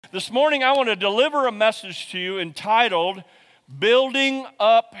This morning I want to deliver a message to you entitled, Building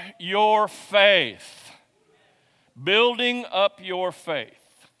Up Your Faith. Building up your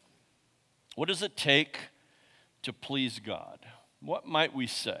faith. What does it take to please God? What might we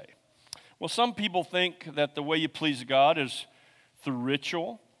say? Well, some people think that the way you please God is through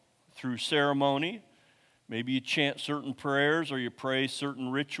ritual, through ceremony. Maybe you chant certain prayers or you pray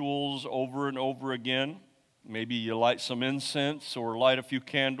certain rituals over and over again. Maybe you light some incense or light a few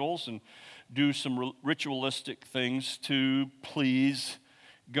candles and do some ritualistic things to please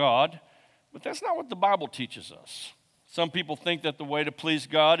God. But that's not what the Bible teaches us. Some people think that the way to please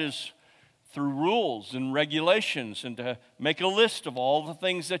God is through rules and regulations and to make a list of all the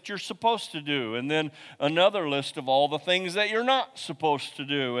things that you're supposed to do and then another list of all the things that you're not supposed to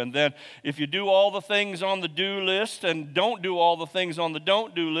do. And then if you do all the things on the do list and don't do all the things on the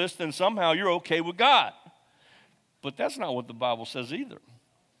don't do list, then somehow you're okay with God. But that's not what the Bible says either.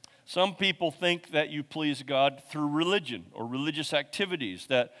 Some people think that you please God through religion or religious activities,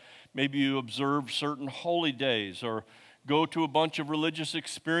 that maybe you observe certain holy days or go to a bunch of religious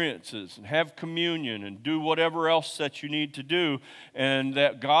experiences and have communion and do whatever else that you need to do, and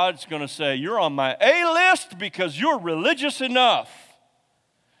that God's going to say, you're on my A list because you're religious enough.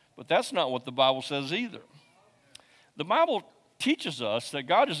 But that's not what the Bible says either. The Bible teaches us that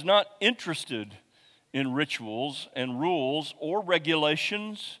God is not interested in rituals and rules or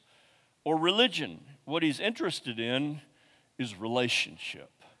regulations or religion. What he's interested in is relationship.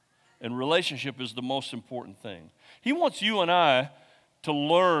 And relationship is the most important thing. He wants you and I to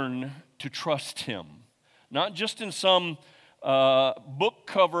learn to trust him. Not just in some book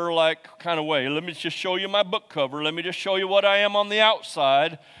cover like kind of way. Let me just show you my book cover. Let me just show you what I am on the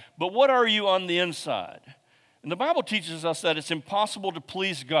outside. But what are you on the inside? And the Bible teaches us that it's impossible to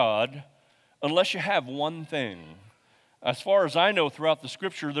please God unless you have one thing. As far as I know throughout the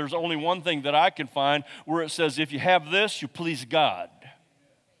scripture, there's only one thing that I can find where it says, if you have this, you please God.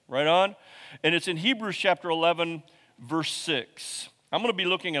 Right on? And it's in Hebrews chapter 11, verse 6. I'm going to be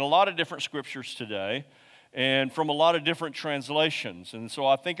looking at a lot of different scriptures today and from a lot of different translations. And so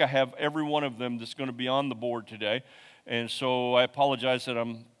I think I have every one of them that's going to be on the board today. And so I apologize that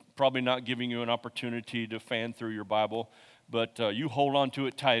I'm probably not giving you an opportunity to fan through your Bible, but you hold on to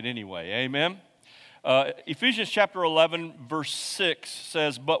it tight anyway. Amen? Ephesians chapter 11, verse 6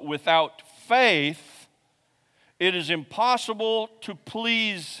 says, but without faith, it is impossible to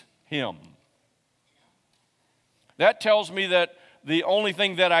please him. That tells me that the only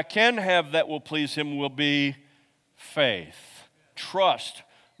thing that I can have that will please him will be faith, trust,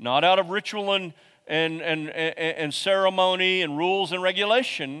 not out of ritual and ceremony and rules and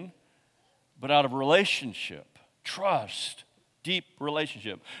regulation, but out of relationship, trust, deep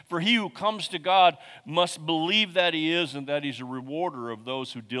relationship. For he who comes to God must believe that he is and that he's a rewarder of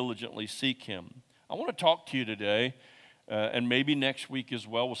those who diligently seek him. I want to talk to you today, and maybe next week as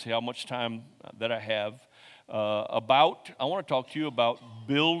well, we'll see how much time that I have, I want to talk to you about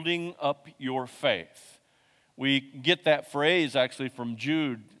building up your faith. We get that phrase actually from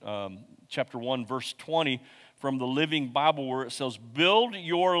Jude chapter 1, verse 20, from the Living Bible, where it says, build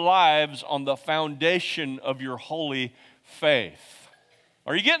your lives on the foundation of your holy faith.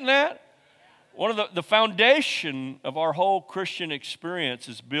 Are you getting that? One of the foundation of our whole Christian experience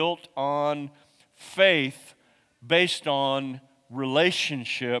is built on faith based on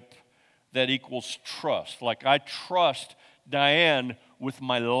relationship that equals trust. Like I trust Diane with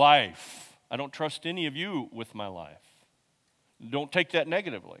my life. I don't trust any of you with my life. Don't take that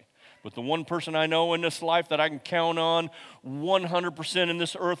negatively. But the one person I know in this life that I can count on 100% in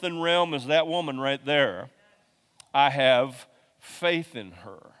this earthen realm is that woman right there. I have faith in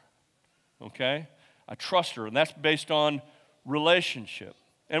her. Okay? I trust her, and that's based on relationship.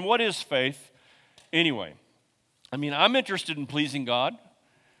 And what is faith? Anyway, I'm interested in pleasing God.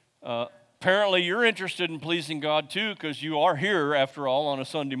 Apparently, you're interested in pleasing God too, because you are here, after all, on a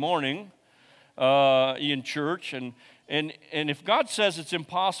Sunday morning in church. And if God says it's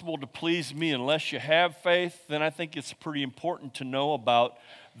impossible to please me unless you have faith, then I think it's pretty important to know about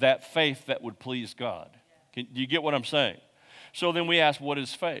that faith that would please God. Do you get what I'm saying? So then we ask, what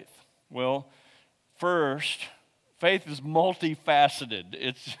is faith? Well, first, faith is multifaceted.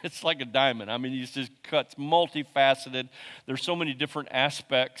 It's like a diamond. It just cuts multifaceted. There's so many different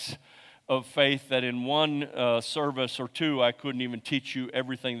aspects of faith that in one service or two, I couldn't even teach you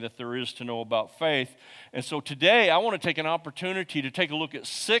everything that there is to know about faith. And so today, I want to take an opportunity to take a look at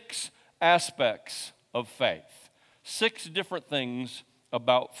 6 aspects of faith. 6 different things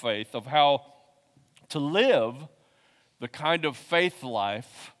about faith, of how to live the kind of faith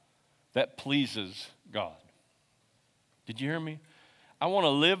life that pleases God. Did you hear me? I want to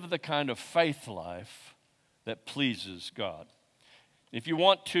live the kind of faith life that pleases God. If you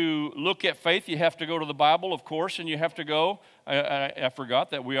want to look at faith, you have to go to the Bible, of course, and you have to go. I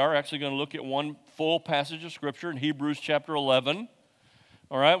forgot that we are actually going to look at one full passage of Scripture in Hebrews chapter 11.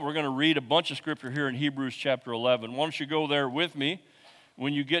 All right, we're going to read a bunch of Scripture here in Hebrews chapter 11. Why don't you go there with me?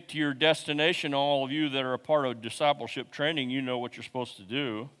 When you get to your destination, all of you that are a part of discipleship training, you know what you're supposed to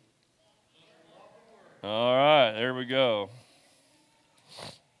do. All right, there we go.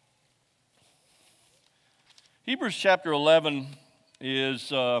 Hebrews chapter 11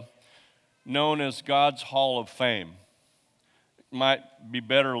 is known as God's Hall of Fame. It might be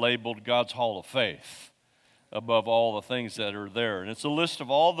better labeled God's Hall of Faith above all the things that are there. And it's a list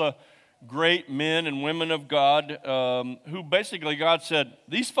of all the great men and women of God who basically God said,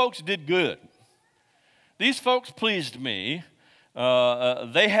 these folks did good. These folks pleased me.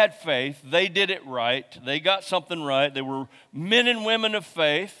 They had faith. They did it right. They got something right. They were men and women of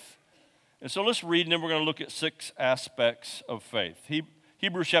faith. And so let's read, and then we're going to look at 6 aspects of faith.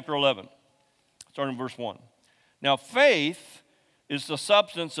 Hebrews chapter 11, starting in verse 1. Now faith is the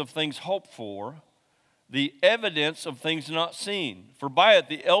substance of things hoped for, the evidence of things not seen. For by it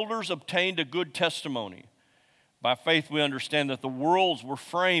the elders obtained a good testimony. By faith we understand that the worlds were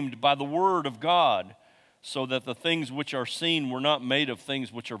framed by the word of God, so that the things which are seen were not made of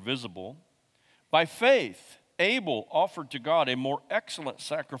things which are visible. By faith Abel offered to God a more excellent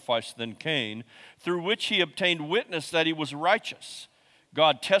sacrifice than Cain, through which he obtained witness that he was righteous,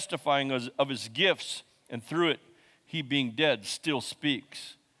 God testifying of his gifts, and through it he being dead still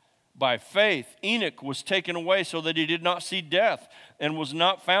speaks. By faith Enoch was taken away so that he did not see death, and was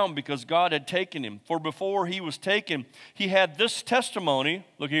not found because God had taken him. For before he was taken, he had this testimony,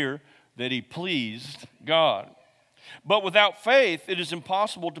 look here, that he pleased God. But without faith it is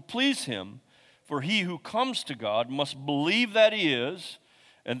impossible to please him. For he who comes to God must believe that he is,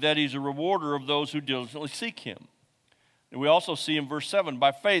 and that he's a rewarder of those who diligently seek him. And we also see in verse 7,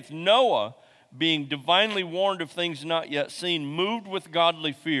 by faith Noah, being divinely warned of things not yet seen, moved with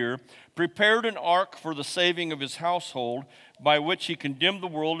godly fear, prepared an ark for the saving of his household, by which he condemned the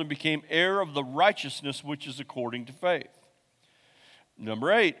world and became heir of the righteousness which is according to faith. Number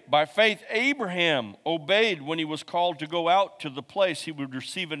 8, by faith Abraham obeyed when he was called to go out to the place he would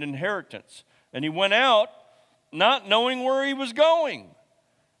receive an inheritance. And he went out not knowing where he was going.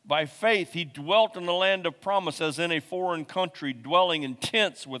 By faith he dwelt in the land of promise as in a foreign country, dwelling in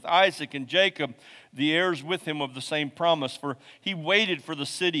tents with Isaac and Jacob, the heirs with him of the same promise. For he waited for the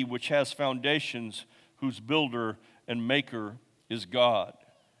city which has foundations, whose builder and maker is God.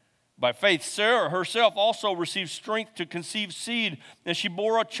 By faith Sarah herself also received strength to conceive seed, and she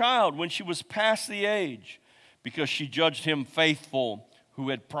bore a child when she was past the age, because she judged him faithful who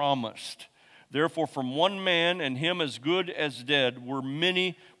had promised. Therefore, from one man, and him as good as dead, were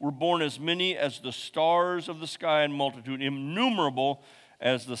born as many as the stars of the sky in multitude, innumerable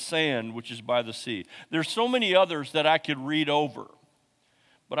as the sand which is by the sea. There's so many others that I could read over.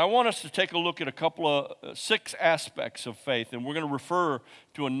 But I want us to take a look at a couple of 6 aspects of faith, and we're going to refer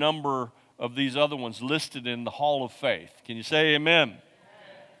to a number of these other ones listed in the Hall of Faith. Can you say amen?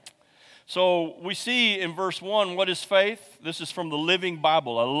 So we see in verse 1, what is faith? This is from the Living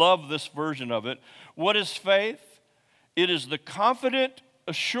Bible. I love this version of it. What is faith? It is the confident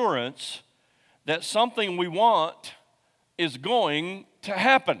assurance that something we want is going to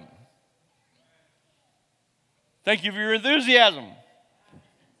happen. Thank you for your enthusiasm.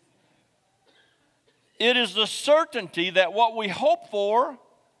 It is the certainty that what we hope for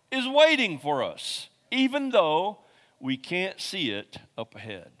is waiting for us, even though we can't see it up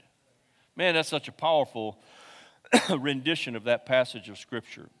ahead. Man, that's such a powerful rendition of that passage of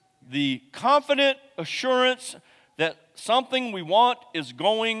Scripture. The confident assurance that something we want is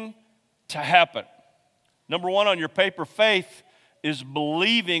going to happen. Number 1 on your paper, faith is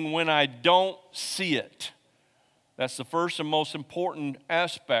believing when I don't see it. That's the first and most important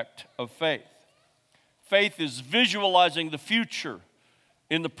aspect of faith. Faith is visualizing the future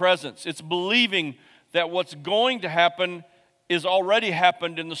in the presence. It's believing that what's going to happen is already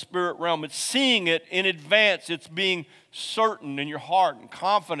happened in the spirit realm. It's seeing it in advance. It's being certain in your heart and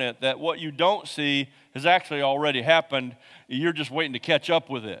confident that what you don't see has actually already happened. You're just waiting to catch up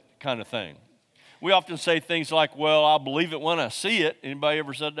with it, kind of thing. We often say things like, well, I'll believe it when I see it. Anybody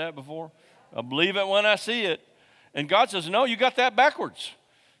ever said that before? I'll believe it when I see it. And God says, no, you got that backwards.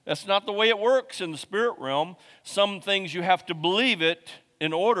 That's not the way it works in the spirit realm. Some things you have to believe it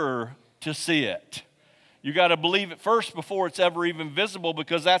in order to see it. You got to believe it first before it's ever even visible,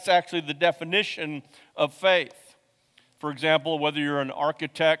 because that's actually the definition of faith. For example, whether you're an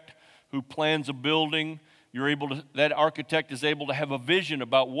architect who plans a building that architect is able to have a vision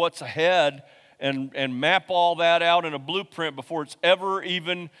about what's ahead and map all that out in a blueprint before it's ever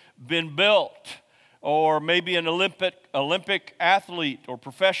even been built. Or maybe an Olympic athlete or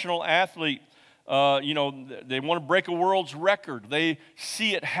professional athlete, they want to break a world's record. They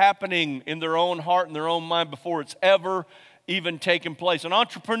see it happening in their own heart and their own mind before it's ever even taken place. An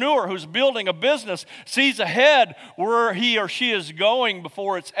entrepreneur who's building a business sees ahead where he or she is going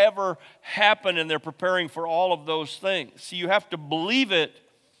before it's ever happened, and they're preparing for all of those things. So you have to believe it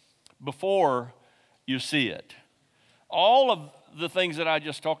before you see it. All of the things that I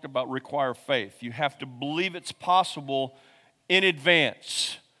just talked about require faith. You have to believe it's possible in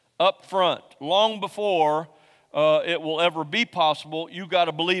advance, up front, long before it will ever be possible. You got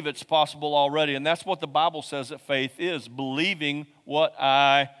to believe it's possible already. And that's what the Bible says that faith is, believing what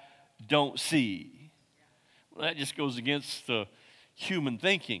I don't see. Well, that just goes against human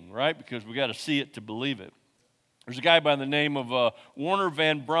thinking, right? Because we got to see it to believe it. There's a guy by the name of Wernher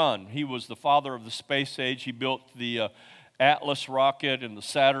von Braun. He was the father of the space age. He built the Atlas rocket and the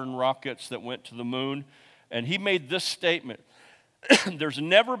Saturn rockets that went to the moon. And he made this statement: there's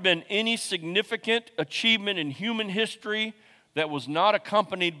never been any significant achievement in human history that was not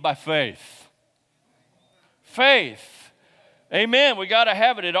accompanied by faith. Faith. Amen. We got to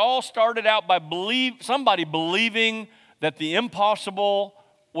have it. It all started out by somebody believing that the impossible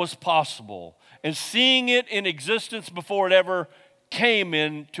was possible and seeing it in existence before it ever came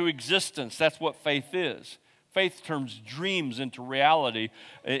into existence. That's what faith is. Faith turns dreams into reality.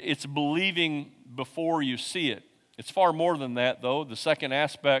 It's believing before you see it. It's far more than that, though. The second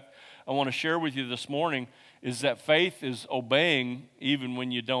aspect I want to share with you this morning is that faith is obeying even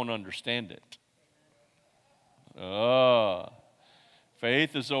when you don't understand it.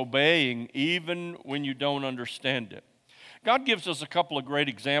 Faith is obeying even when you don't understand it. God gives us a couple of great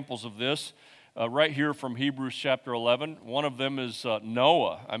examples of this right here from Hebrews chapter 11. One of them is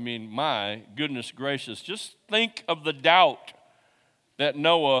Noah. I mean, my goodness gracious. Just think of the doubt that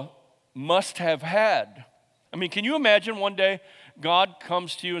Noah must have had. I mean, can you imagine one day God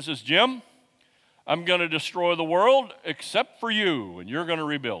comes to you and says, Jim, I'm going to destroy the world except for you, and you're going to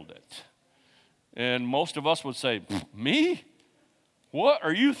rebuild it. And most of us would say, me? What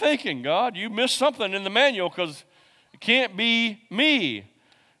are you thinking, God? You missed something in the manual because it can't be me.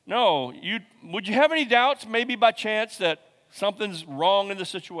 No, would you have any doubts maybe by chance that something's wrong in the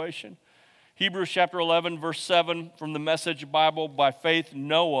situation? Hebrews chapter 11, verse 7 from the Message Bible, by faith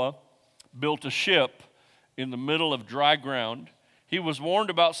Noah built a ship in the middle of dry ground. He was warned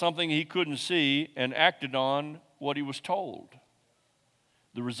about something he couldn't see and acted on what he was told.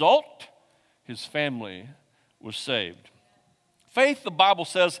 The result? His family was saved. Faith, the Bible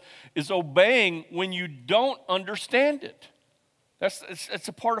says, is obeying when you don't understand it. It's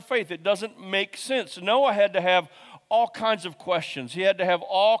a part of faith. It doesn't make sense. Noah had to have all kinds of questions. He had to have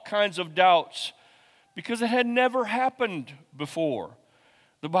all kinds of doubts because it had never happened before.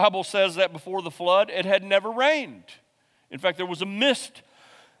 The Bible says that before the flood, it had never rained. In fact, there was a mist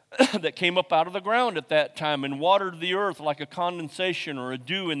that came up out of the ground at that time and watered the earth like a condensation or a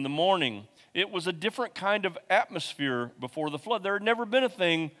dew in the morning. It was a different kind of atmosphere before the flood. There had never been a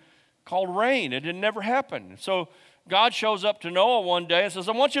thing called rain. It had never happened. So God shows up to Noah one day and says,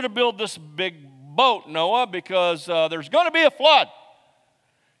 I want you to build this big boat, Noah, because there's going to be a flood.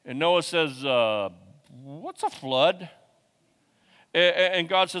 And Noah says, what's a flood? And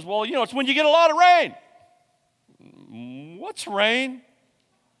God says, well, it's when you get a lot of rain. What's rain?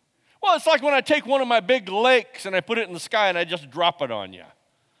 Well, it's like when I take one of my big lakes and I put it in the sky and I just drop it on you.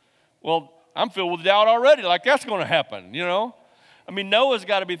 Well, I'm filled with doubt already, like that's going to happen, I mean, Noah's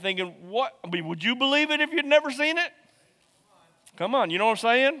got to be thinking, would you believe it if you'd never seen it? Come on, you know what I'm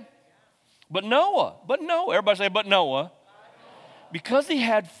saying? But Noah, everybody say, but Noah, because he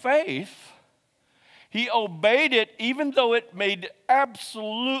had faith, he obeyed it even though it made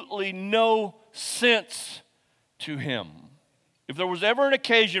absolutely no sense to him. If there was ever an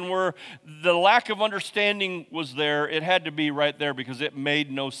occasion where the lack of understanding was there, it had to be right there because it made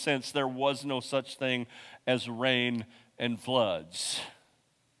no sense. There was no such thing as rain and floods.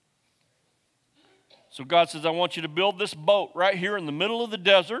 So God says, I want you to build this boat right here in the middle of the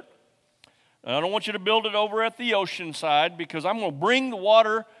desert. And I don't want you to build it over at the ocean side because I'm going to bring the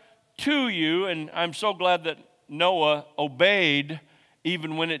water to you. And I'm so glad that Noah obeyed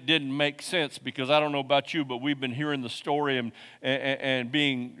even when it didn't make sense, because I don't know about you, but we've been hearing the story and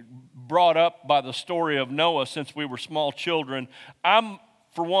being brought up by the story of Noah since we were small children. I'm,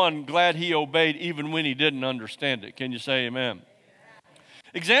 for one, glad he obeyed even when he didn't understand it. Can you say amen?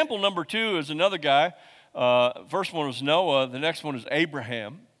 Example number 2 is another guy. First one was Noah. The next one is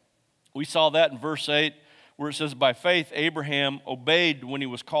Abraham. We saw that in verse 8. where it says, by faith Abraham obeyed when he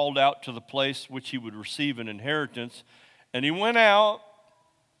was called out to the place which he would receive an inheritance. And he went out,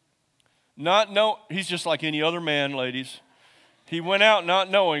 he's just like any other man, ladies. He went out not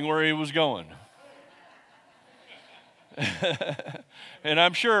knowing where he was going. And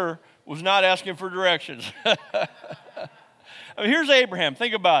I'm sure was not asking for directions. I mean, here's Abraham.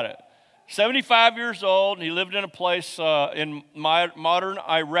 Think about it. 75 years old, and he lived in a place in modern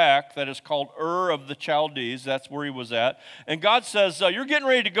Iraq that is called Ur of the Chaldees. That's where he was at. And God says, you're getting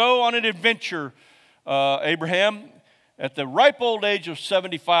ready to go on an adventure, Abraham. At the ripe old age of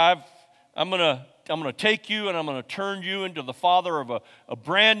 75, I'm going to take you and I'm going to turn you into the father of a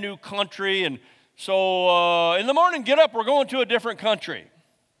brand new country. And so in the morning, get up, we're going to a different country.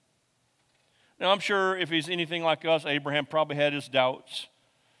 Now, I'm sure if he's anything like us, Abraham probably had his doubts.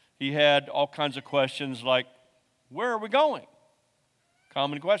 He had all kinds of questions like, where are we going?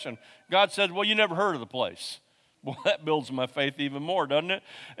 Common question. God said, well, you never heard of the place. Well, that builds my faith even more, doesn't it?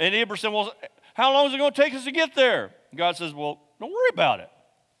 And Abraham said, well, how long is it going to take us to get there? God says, well, don't worry about it.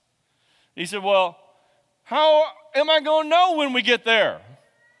 He said, well, how am I going to know when we get there?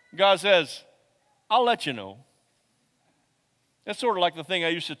 God says, I'll let you know. That's sort of like the thing I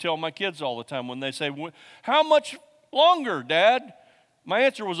used to tell my kids all the time when they say, how much longer, Dad? My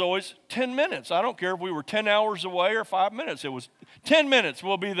answer was always 10 minutes. I don't care if we were 10 hours away or 5 minutes. It was 10 minutes,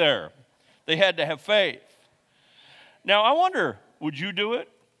 we'll be there. They had to have faith. Now, I wonder, would you do it?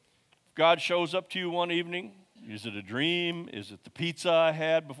 If God shows up to you one evening, is it a dream? Is it the pizza I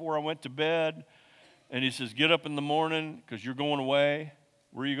had before I went to bed? And he says, get up in the morning because you're going away.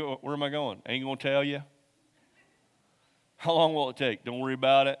 Where am I going? I ain't going to tell you. How long will it take? Don't worry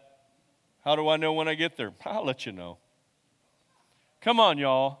about it. How do I know when I get there? I'll let you know. Come on,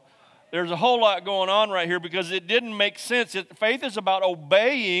 y'all. There's a whole lot going on right here because it didn't make sense. Faith is about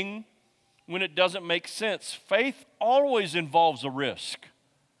obeying when it doesn't make sense. Faith always involves a risk.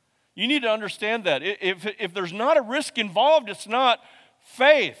 You need to understand that. If there's not a risk involved, it's not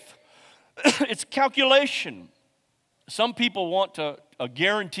faith. It's calculation. Some people want a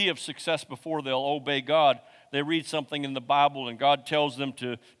guarantee of success before they'll obey God. They read something in the Bible and God tells them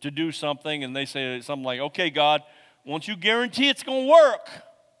to do something and they say something like, okay, God, once you guarantee it's going to work,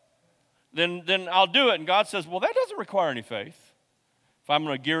 then I'll do it. And God says, well, that doesn't require any faith. If I'm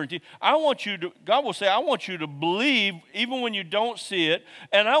going to guarantee, God will say, I want you to believe even when you don't see it,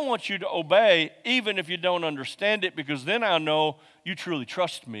 and I want you to obey even if you don't understand it, because then I know you truly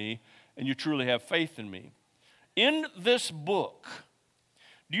trust me and you truly have faith in me. In this book,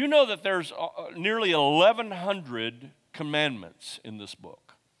 do you know that there's nearly 1,100 commandments in this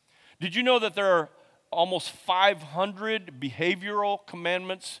book? Did you know that there are almost 500 behavioral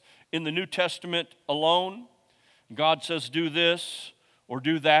commandments in the New Testament alone? God says, do this or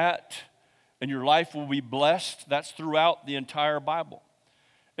do that, and your life will be blessed. That's throughout the entire Bible.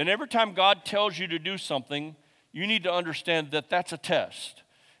 And every time God tells you to do something, you need to understand that that's a test.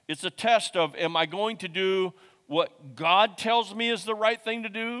 It's a test of, am I going to do what God tells me is the right thing to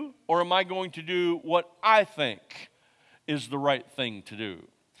do, or am I going to do what I think is the right thing to do?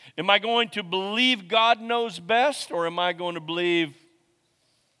 Am I going to believe God knows best, or am I going to believe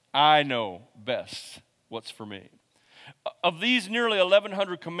I know best what's for me? Of these nearly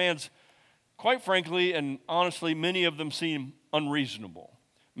 1,100 commands, quite frankly and honestly, many of them seem unreasonable.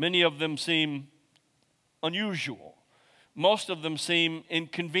 Many of them seem unusual. Most of them seem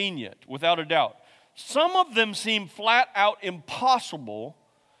inconvenient, without a doubt. Some of them seem flat out impossible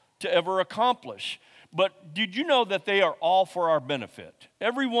to ever accomplish. But did you know that they are all for our benefit?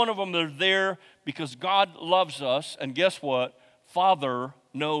 Every one of them are there because God loves us, and guess what? Father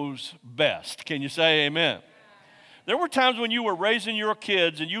knows best. Can you say amen? There were times when you were raising your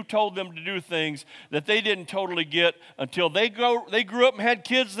kids and you told them to do things that they didn't totally get until they grew up and had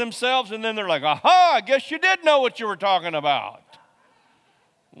kids themselves, and then they're like, aha, I guess you did know what you were talking about.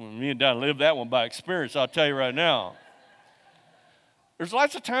 Well, me and Don lived that one by experience, I'll tell you right now. There's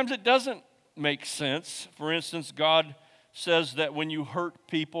lots of times it doesn't make sense. For instance, God says that when you hurt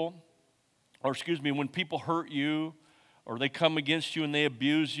people, when people hurt you, or they come against you and they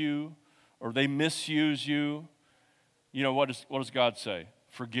abuse you, or they misuse you, you know, what does God say?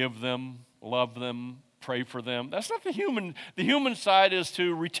 Forgive them, love them, pray for them. That's not the human. The human side is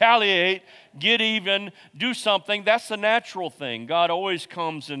to retaliate, get even, do something. That's the natural thing. God always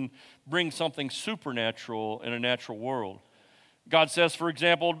comes and brings something supernatural in a natural world. God says, for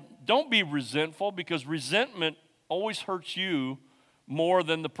example, don't be resentful, because resentment always hurts you more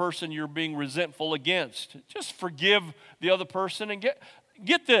than the person you're being resentful against. Just forgive the other person and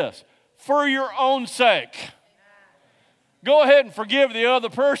get this, for your own sake. Go ahead and forgive the other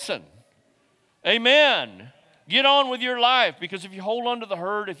person. Amen. Get on with your life, because if you hold on to the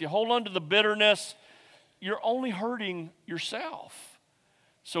hurt, if you hold on to the bitterness, you're only hurting yourself.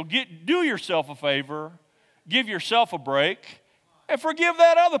 So do yourself a favor, give yourself a break, and forgive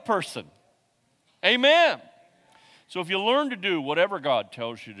that other person. Amen. So if you learn to do whatever God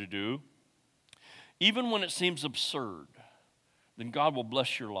tells you to do, even when it seems absurd, then God will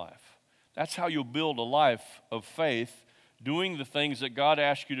bless your life. That's how you'll build a life of faith, doing the things that God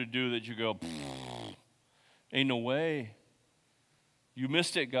asks you to do that you go, ain't no way. You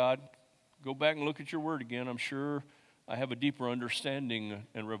missed it, God. Go back and look at your word again. I'm sure I have a deeper understanding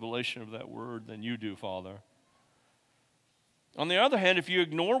and revelation of that word than you do, Father. On the other hand, if you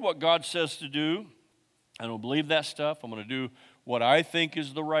ignore what God says to do, I don't believe that stuff, I'm going to do what I think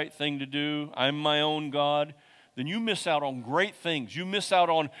is the right thing to do, I'm my own God, then you miss out on great things. You miss out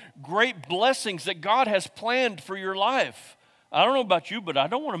on great blessings that God has planned for your life. I don't know about you, but I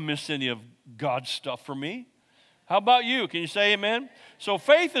don't want to miss any of God's stuff for me. How about you? Can you say amen? So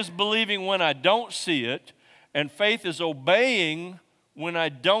faith is believing when I don't see it, and faith is obeying when I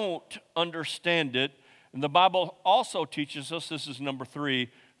don't understand it. And the Bible also teaches us, this is number 3,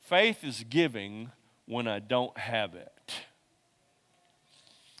 faith is giving when I don't have it.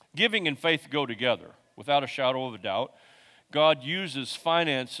 Giving and faith go together, without a shadow of a doubt. God uses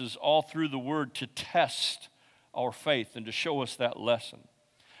finances all through the Word to test our faith and to show us that lesson.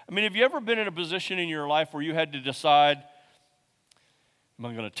 I mean, have you ever been in a position in your life where you had to decide, am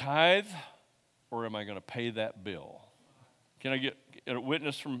I going to tithe or am I going to pay that bill? Can I get a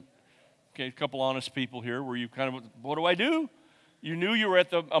witness from a couple honest people here where you kind of, what do I do? You knew you were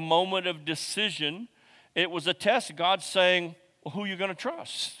at a moment of decision. It was a test. God's saying, well, who are you going to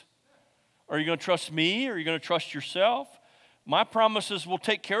trust? Are you going to trust me? Or are you going to trust yourself? My promises will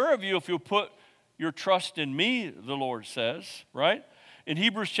take care of you if you'll put your trust in me, the Lord says, right? In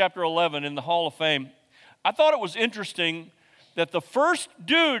Hebrews chapter 11, in the Hall of Fame, I thought it was interesting that the first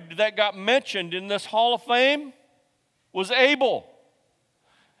dude that got mentioned in this Hall of Fame was Abel.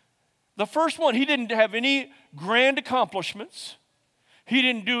 The first one, he didn't have any grand accomplishments. He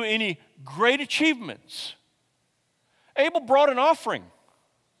didn't do any great achievements. Abel brought an offering.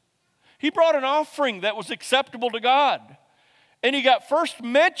 He brought an offering that was acceptable to God. And he got first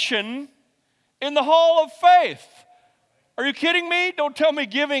mention in the Hall of Faith. Are you kidding me? Don't tell me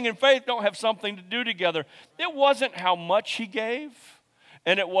giving and faith don't have something to do together. It wasn't how much he gave,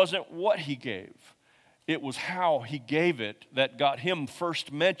 and it wasn't what he gave. It was how he gave it that got him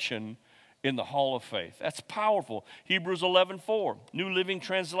first mention in the Hall of Faith. That's powerful. Hebrews 11:4, New Living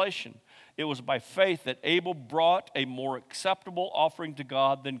Translation. It was by faith that Abel brought a more acceptable offering to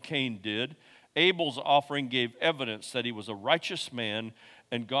God than Cain did. Abel's offering gave evidence that he was a righteous man,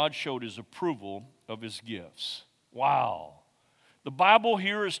 and God showed his approval of his gifts. Wow. The Bible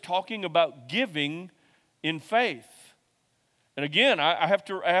here is talking about giving in faith. And again, I have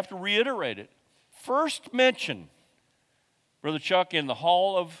to reiterate it. First mention, Brother Chuck, in the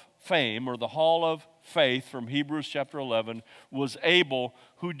Hall of Fame or the Hall of Faith from Hebrews chapter 11 was Abel,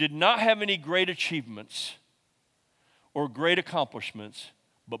 who did not have any great achievements or great accomplishments,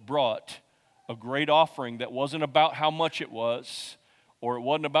 but brought a great offering that wasn't about how much it was, or it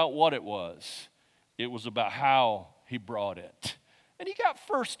wasn't about what it was. It was about how he brought it. And he got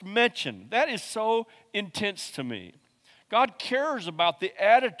first mention. That is so intense to me. God cares about the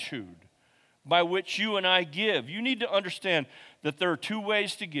attitude by which you and I give. You need to understand that there are two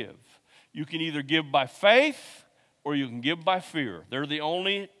ways to give. You can either give by faith or you can give by fear. They're the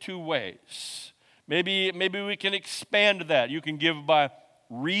only two ways. Maybe we can expand that. You can give by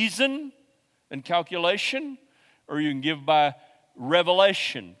reason and calculation, or you can give by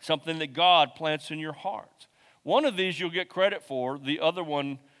revelation, something that God plants in your heart. One of these you'll get credit for,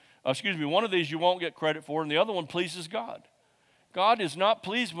 one of these you won't get credit for, and the other one pleases God. God is not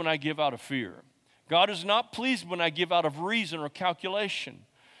pleased when I give out of fear. God is not pleased when I give out of reason or calculation.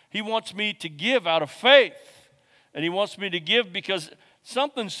 He wants me to give out of faith, and he wants me to give because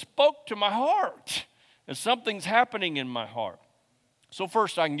something spoke to my heart, and something's happening in my heart. So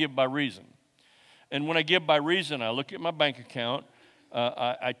first I can give by reason. And when I give by reason, I look at my bank account,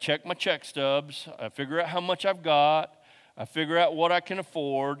 I check my check stubs, I figure out how much I've got, I figure out what I can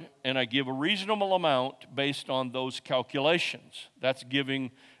afford, and I give a reasonable amount based on those calculations. That's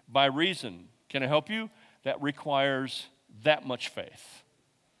giving by reason. Can I help you? That requires that much faith.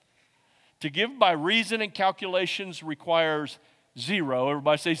 To give by reason and calculations requires zero.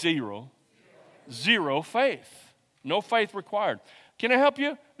 Everybody say zero. Zero faith. No faith required. Can I help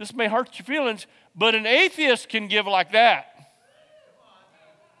you? This may hurt your feelings, but an atheist can give like that.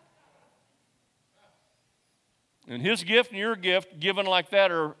 And his gift and your gift given like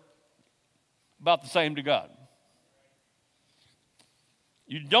that are about the same to God.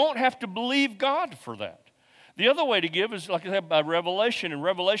 You don't have to believe God for that. The other way to give is, like I said, by revelation. And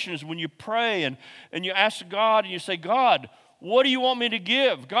revelation is when you pray and you ask God and you say, God, what do you want me to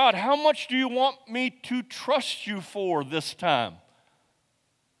give? God, how much do you want me to trust you for this time?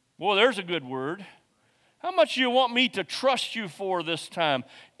 Well, there's a good word. How much do you want me to trust you for this time?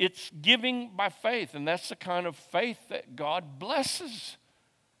 It's giving by faith, and that's the kind of faith that God blesses.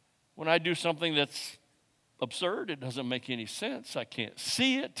 When I do something that's absurd, it doesn't make any sense, I can't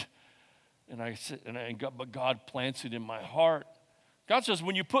see it, but God plants it in my heart. God says,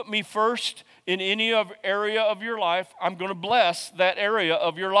 when you put me first in any area of your life, I'm going to bless that area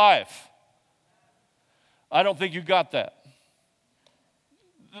of your life. I don't think you got that.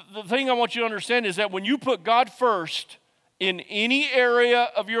 The thing I want you to understand is that when you put God first in any area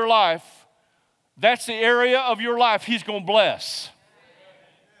of your life, that's the area of your life He's going to bless.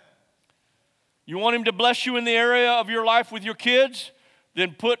 You want Him to bless you in the area of your life with your kids?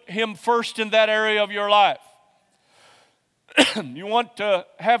 Then put Him first in that area of your life. You want to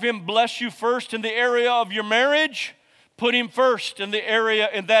have Him bless you first in the area of your marriage? Put Him first in that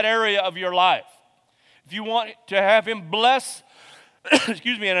area of your life. If you want to have Him bless,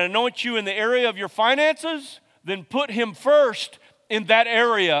 and anoint you in the area of your finances, then put Him first in that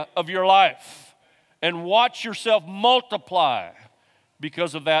area of your life. And watch yourself multiply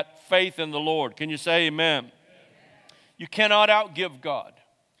because of that faith in the Lord. Can you say amen? Amen. You cannot outgive God.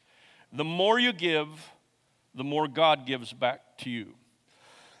 The more you give, the more God gives back to you.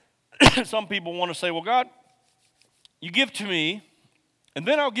 Some people want to say, well, God, you give to me, and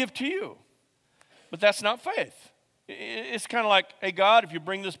then I'll give to you. But that's not faith. It's kind of like, hey, God, if you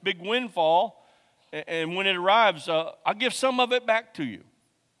bring this big windfall, and when it arrives, I'll give some of it back to you.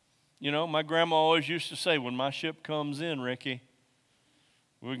 You know, my grandma always used to say, when my ship comes in, Ricky,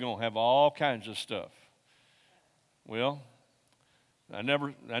 we're going to have all kinds of stuff. Well, I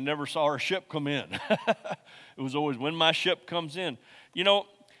never saw her ship come in. It was always, when my ship comes in. You know,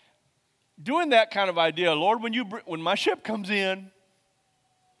 doing that kind of idea, Lord, when my ship comes in,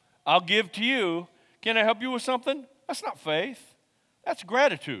 I'll give to you. Can I help you with something? That's not faith. That's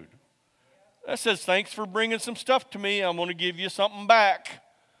gratitude. That says, thanks for bringing some stuff to me. I'm going to give you something back.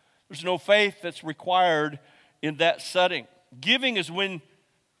 There's no faith that's required in that setting. Giving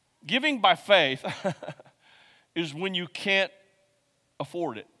by faith is when you can't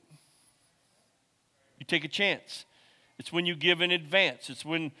afford it. You take a chance. It's when you give in advance. It's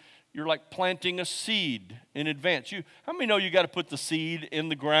when you're like planting a seed in advance. How many know you got to put the seed in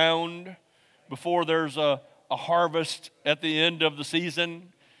the ground before there's a harvest at the end of the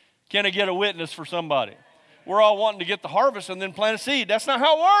season? Can I get a witness for somebody? We're all wanting to get the harvest and then plant a seed. That's not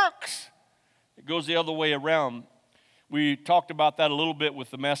how it works. It goes the other way around. We talked about that a little bit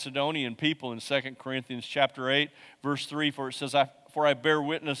with the Macedonian people in 2 Corinthians chapter 8, verse 3, for it says, for I bear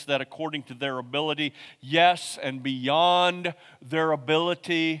witness that according to their ability, yes, and beyond their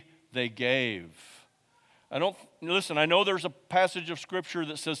ability, they gave. I know there's a passage of Scripture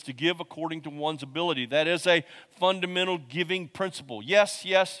that says to give according to one's ability. That is a fundamental giving principle. Yes,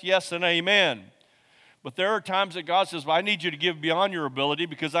 yes, yes, and amen. But there are times that God says, well, I need you to give beyond your ability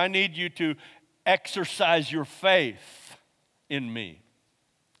because I need you to exercise your faith in me.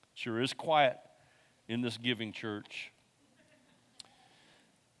 Sure is quiet in this giving church.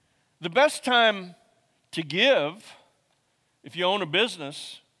 The best time to give, if you own a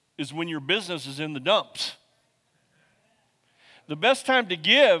business, is when your business is in the dumps. The best time to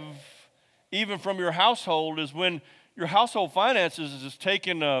give, even from your household, is when your household finances is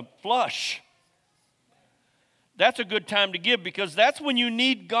taking a flush. That's a good time to give because that's when you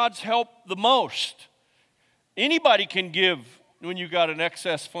need God's help the most. Anybody can give when you got an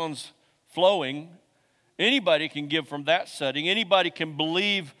excess funds flowing. Anybody can give from that setting. Anybody can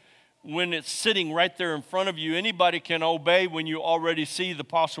believe when it's sitting right there in front of you. Anybody can obey when you already see the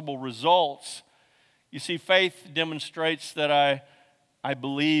possible results. You see, faith demonstrates that I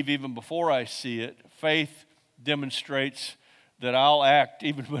believe even before I see it. Faith demonstrates that I'll act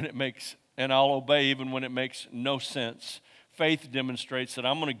even when it makes, and I'll obey even when it makes no sense. Faith demonstrates that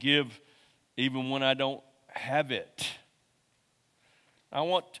I'm going to give even when I don't have it. I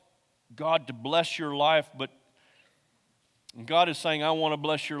want God to bless your life, but God is saying, I want to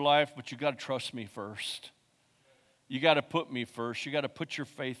bless your life, but you got to trust me first. You got to put me first. You got to put your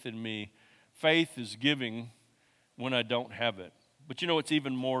faith in me. Faith is giving when I don't have it. But you know, it's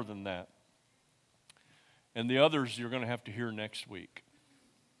even more than that. And the others you're going to have to hear next week.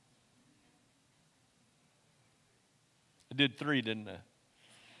 I did 3, didn't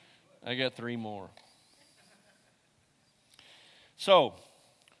I? I got 3 more. So,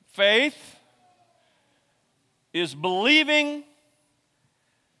 faith is believing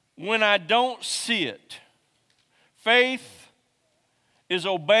when I don't see it. Faith is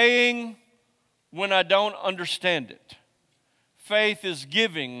obeying when I don't understand it. Faith is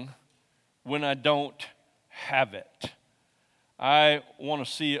giving when I don't have it. I want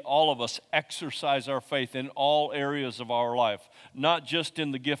to see all of us exercise our faith in all areas of our life, not just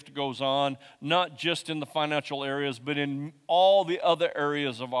in the gift goes on, not just in the financial areas, but in all the other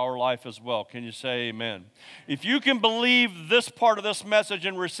areas of our life as well. Can you say amen? If you can believe this part of this message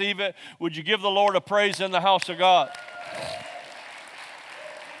and receive it, would you give the Lord a praise in the house of God?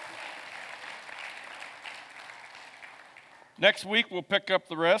 Next week, we'll pick up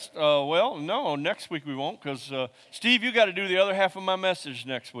the rest. No, next week we won't, because Steve, you got to do the other half of my message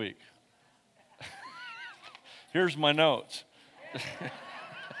next week. Here's my notes.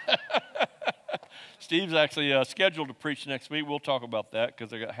 Steve's actually scheduled to preach next week. We'll talk about that,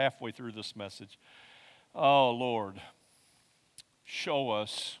 because I got halfway through this message. Oh, Lord, show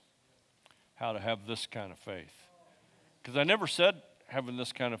us how to have this kind of faith. Because I never said having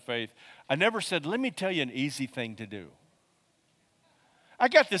this kind of faith. I never said, let me tell you an easy thing to do. I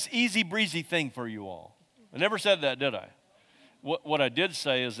got this easy breezy thing for you all. I never said that, did I? What I did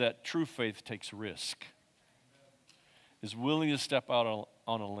say is that true faith takes risk, is willing to step out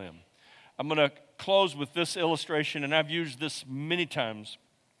on a limb. I'm going to close with this illustration, and I've used this many times,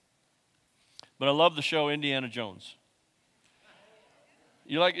 but I love the show Indiana Jones.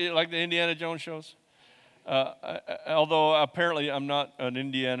 You like the Indiana Jones shows? Although apparently I'm not an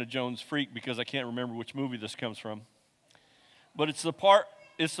Indiana Jones freak because I can't remember which movie this comes from. But it's the part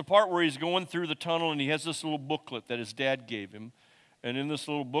where he's going through the tunnel and he has this little booklet that his dad gave him. And in this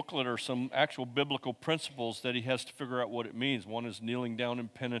little booklet are some actual biblical principles that he has to figure out what it means. One is kneeling down in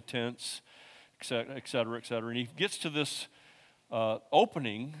penitence, et cetera, et cetera. And he gets to this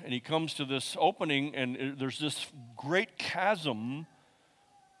opening, and he comes to this opening, and there's this great chasm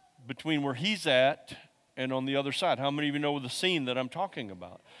between where he's at and on the other side. How many of you know the scene that I'm talking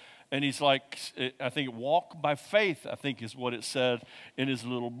about? And he's like, I think, walk by faith, I think is what it said in his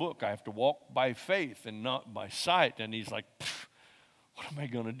little book. I have to walk by faith and not by sight. And he's like, what am I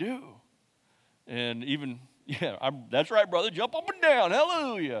going to do? And even, that's right, brother, jump up and down,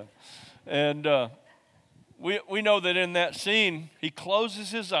 hallelujah. And we know that in that scene, he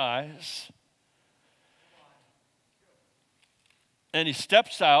closes his eyes and he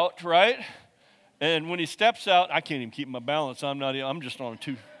steps out, right? And when he steps out, I can't even keep my balance. I'm just on a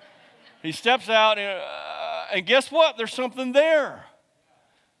two. He steps out, and guess what? There's something there.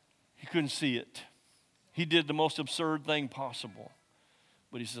 He couldn't see it. He did the most absurd thing possible.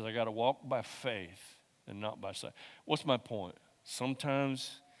 But he says, I got to walk by faith and not by sight. What's my point? Sometimes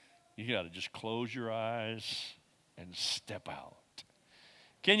you got to just close your eyes and step out.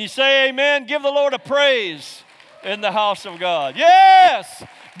 Can you say amen? Give the Lord a praise in the house of God. Yes!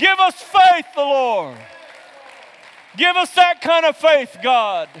 Give us faith, the Lord. Give us that kind of faith,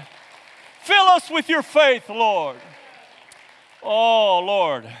 God. Fill us with your faith, Lord. Oh,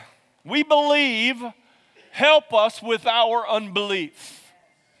 Lord. We believe. Help us with our unbelief.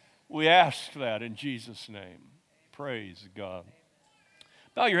 We ask that in Jesus' name. Praise God.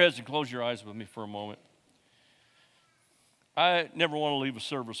 Bow your heads and close your eyes with me for a moment. I never want to leave a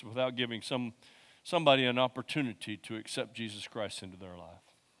service without giving somebody an opportunity to accept Jesus Christ into their life,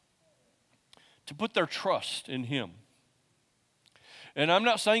 to put their trust in Him. And I'm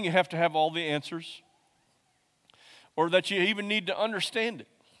not saying you have to have all the answers or that you even need to understand it.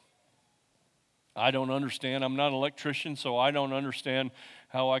 I don't understand. I'm not an electrician, so I don't understand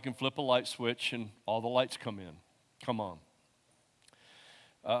how I can flip a light switch and all the lights come in. Come on.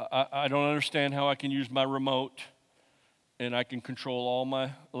 I don't understand how I can use my remote and I can control all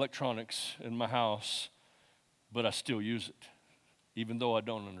my electronics in my house, but I still use it, even though I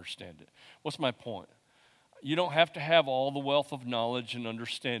don't understand it. What's my point? You don't have to have all the wealth of knowledge and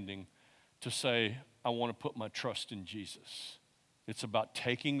understanding to say, I want to put my trust in Jesus. It's about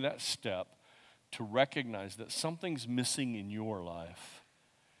taking that step to recognize that something's missing in your life,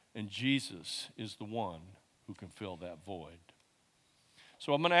 and Jesus is the one who can fill that void.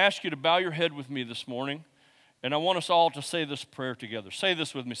 So I'm going to ask you to bow your head with me this morning, and I want us all to say this prayer together. Say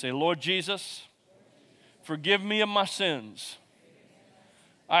this with me. Say, Lord Jesus, forgive me of my sins.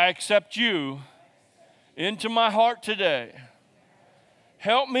 I accept you into my heart today.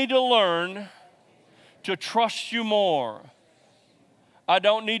 Help me to learn to trust you more. I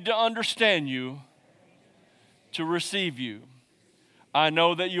don't need to understand you to receive you. I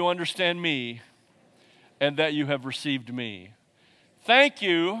know that you understand me and that you have received me. Thank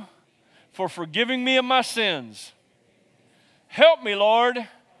you for forgiving me of my sins. Help me, Lord,